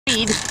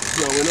weed.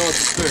 No, we know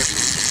it's a fish.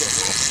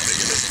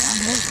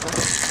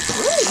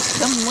 Really, it's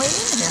coming way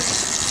in here.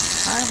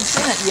 I haven't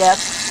seen it yet.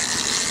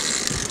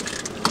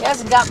 He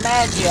hasn't got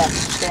mad yet,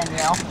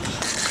 Danielle.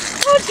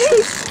 Oh,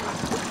 geez.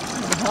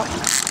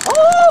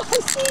 Oh, I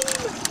see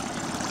him.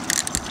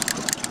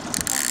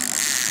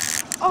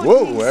 Oh,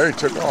 whoa, geez. There he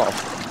took off.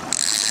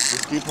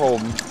 Just keep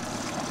holding. Does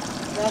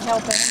that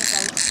help any if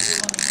I do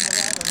one into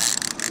that or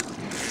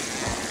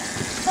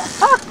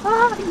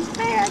not? He's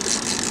mad.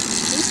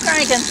 He's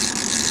cranking.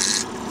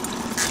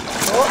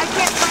 Oh, I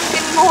can't crank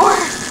anymore.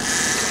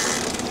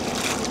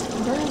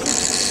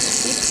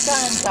 Keep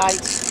tying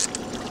tight.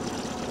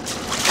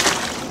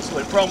 That's the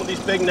problem with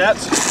these big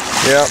nets.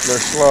 Yep, they're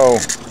slow.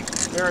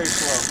 Very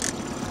slow.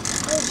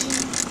 Oh,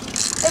 geez.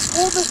 Let's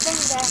pull this thing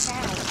back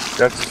out.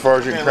 That's as far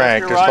as you can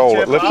crank. Just Just hold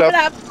it. Lift up.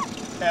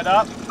 Head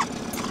up.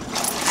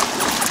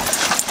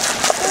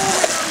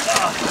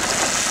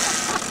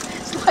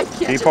 It's like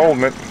Keep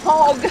holding it.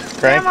 Hog.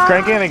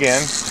 Crank in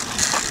again.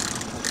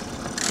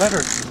 Let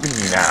her be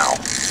now.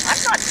 I'm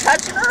not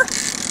touching her.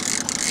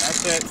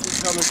 That's it. She's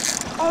coming.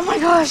 Oh my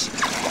gosh.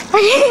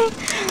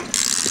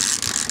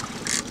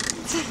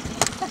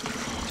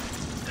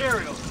 There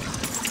we go.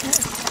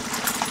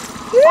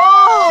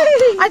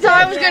 Oh, I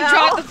thought I was going to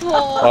drop the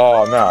pole.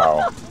 Oh,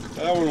 no.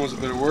 That one was a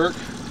bit of work.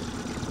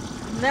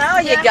 Now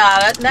you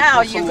got it. Now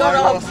Pull you some going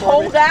line to off for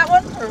hold me. that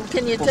one? Or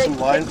can you Pull take some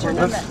line pictures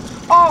for of me. it?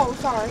 Oh,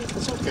 sorry.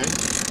 It's okay.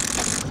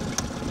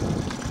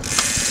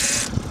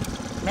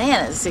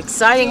 Man, it's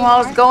exciting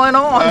while it's going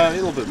on. A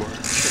little bit more.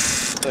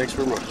 Thanks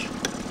very much.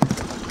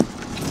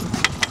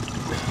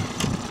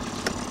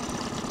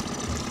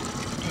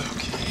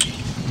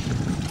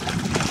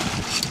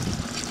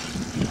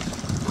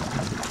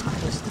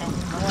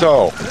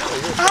 So,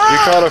 you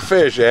caught a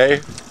fish,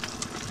 eh?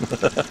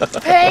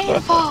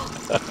 Painful.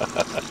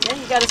 Yeah,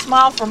 you got to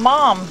smile for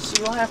Mom.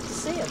 She will have to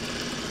see it.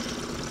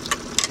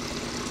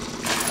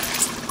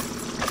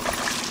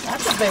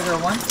 That's a bigger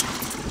one.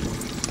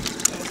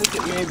 I think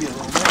it may be a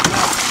little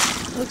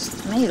bit. Looks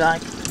to me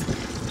like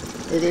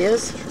it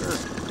is. Sure.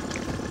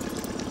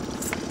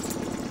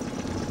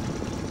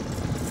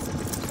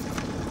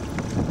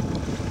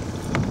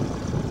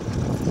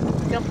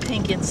 Got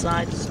pink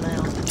inside the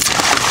smell.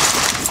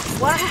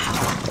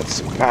 Wow. That's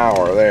some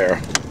power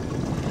there.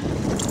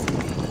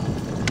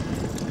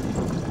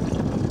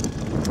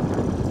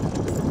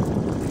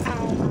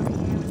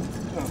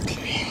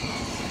 Okay.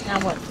 Now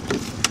what?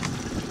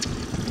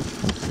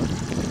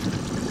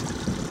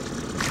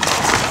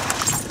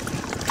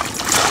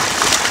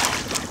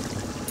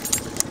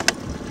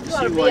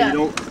 See why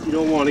you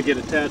don't want to get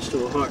attached to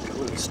a hook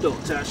when it's still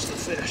attached to the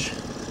fish.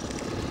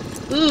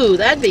 Ooh,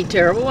 that'd be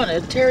terrible, and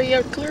it'd tear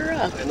you clear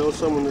up. I know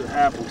someone that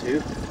happened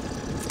to.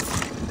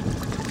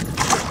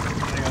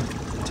 They got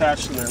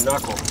attached in their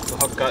knuckle. The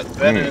hook got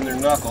embedded in their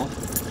knuckle.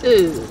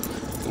 Ooh.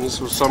 And this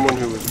was someone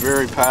who was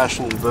very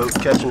passionate about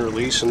catch and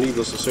release, and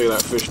needless to say,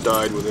 that fish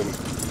died within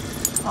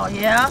Oh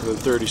yeah? within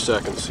 30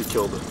 seconds. He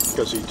killed it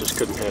because he just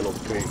couldn't handle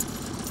the pain.